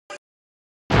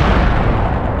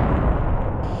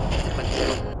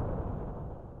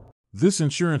This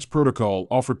insurance protocol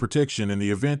offered protection in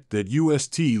the event that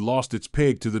UST lost its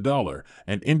peg to the dollar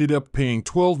and ended up paying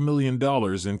 $12 million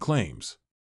in claims.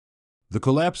 The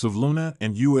collapse of Luna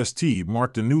and UST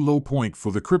marked a new low point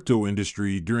for the crypto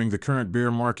industry during the current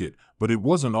bear market, but it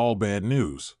wasn't all bad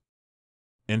news.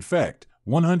 In fact,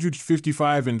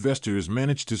 155 investors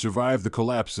managed to survive the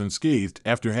collapse unscathed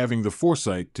after having the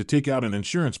foresight to take out an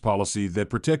insurance policy that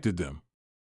protected them.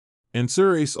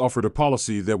 Insurer offered a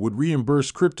policy that would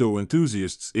reimburse crypto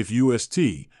enthusiasts if UST,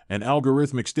 an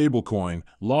algorithmic stablecoin,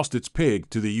 lost its peg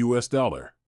to the US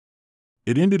dollar.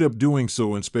 It ended up doing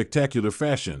so in spectacular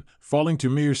fashion, falling to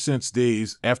mere cents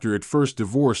days after it first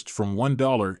divorced from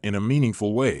 $1 in a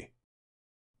meaningful way.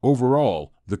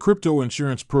 Overall, the crypto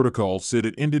insurance protocol said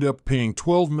it ended up paying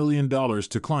 $12 million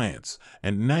to clients,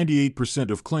 and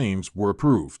 98% of claims were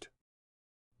approved.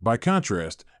 By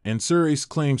contrast, Insurer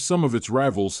claims some of its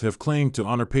rivals have claimed to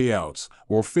honor payouts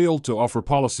or failed to offer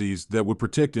policies that would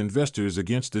protect investors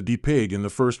against a depeg in the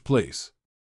first place.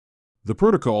 The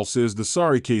protocol says the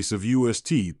sorry case of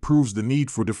UST proves the need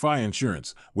for DeFi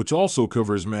insurance, which also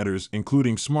covers matters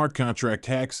including smart contract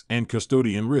hacks and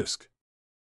custodian risk.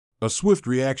 A swift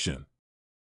reaction.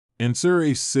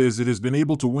 Insurer says it has been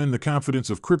able to win the confidence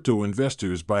of crypto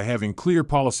investors by having clear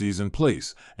policies in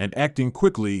place and acting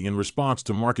quickly in response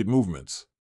to market movements.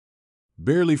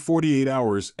 Barely 48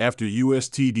 hours after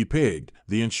UST depegged,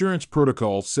 the insurance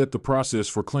protocol set the process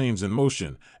for claims in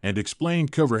motion and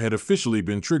explained cover had officially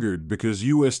been triggered because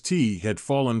UST had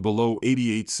fallen below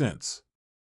 88 cents.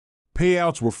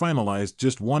 Payouts were finalized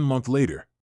just 1 month later.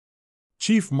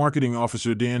 Chief Marketing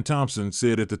Officer Dan Thompson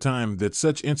said at the time that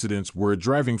such incidents were a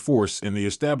driving force in the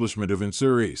establishment of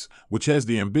Insurer, which has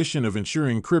the ambition of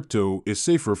ensuring crypto is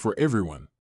safer for everyone.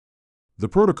 The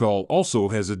protocol also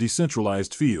has a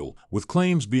decentralized feel, with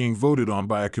claims being voted on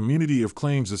by a community of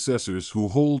claims assessors who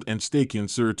hold and stake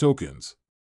Insurer tokens.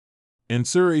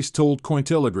 Insurer told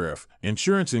Cointelegraph,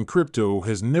 "Insurance in crypto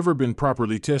has never been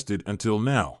properly tested until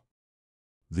now."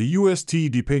 The UST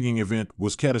depegging event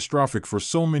was catastrophic for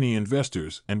so many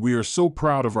investors, and we are so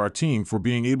proud of our team for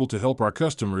being able to help our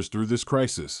customers through this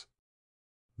crisis.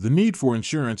 The need for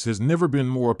insurance has never been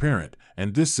more apparent,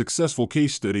 and this successful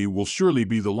case study will surely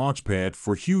be the launchpad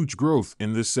for huge growth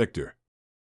in this sector.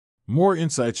 More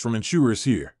insights from insurers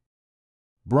here.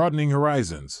 Broadening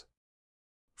horizons.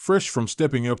 Fresh from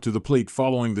stepping up to the plate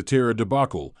following the Terra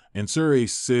debacle, Insurer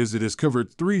says it has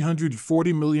covered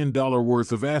 $340 million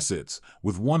worth of assets,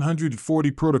 with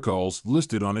 140 protocols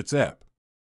listed on its app.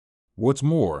 What's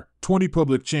more, 20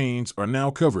 public chains are now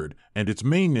covered, and its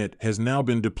mainnet has now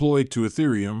been deployed to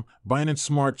Ethereum, Binance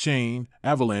Smart Chain,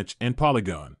 Avalanche, and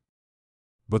Polygon.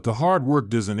 But the hard work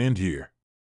doesn't end here.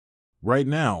 Right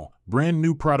now, brand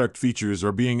new product features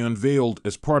are being unveiled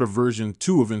as part of version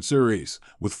 2 of Insurer,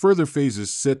 with further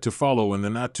phases set to follow in the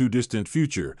not-too-distant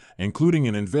future, including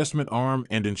an investment arm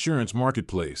and insurance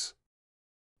marketplace.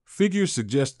 Figures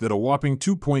suggest that a whopping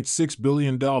 $2.6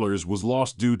 billion was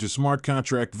lost due to smart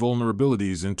contract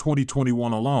vulnerabilities in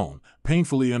 2021 alone,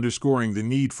 painfully underscoring the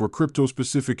need for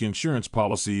crypto-specific insurance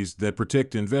policies that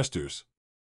protect investors.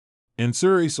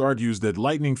 Insurer argues that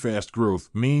lightning-fast growth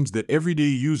means that everyday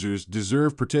users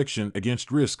deserve protection against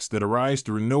risks that arise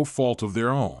through no fault of their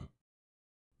own.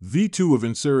 V2 of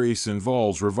Insurer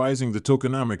involves revising the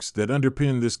tokenomics that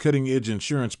underpin this cutting-edge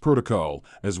insurance protocol,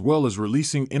 as well as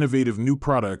releasing innovative new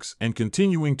products and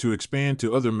continuing to expand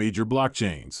to other major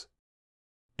blockchains.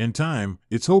 In time,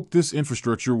 it's hoped this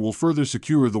infrastructure will further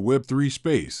secure the Web3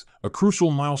 space, a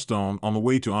crucial milestone on the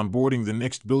way to onboarding the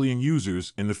next billion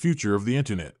users in the future of the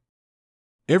Internet.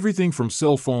 Everything from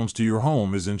cell phones to your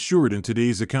home is insured in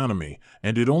today's economy,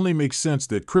 and it only makes sense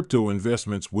that crypto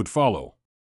investments would follow.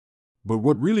 But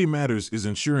what really matters is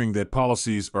ensuring that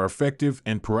policies are effective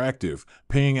and proactive,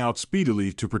 paying out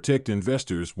speedily to protect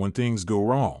investors when things go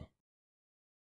wrong.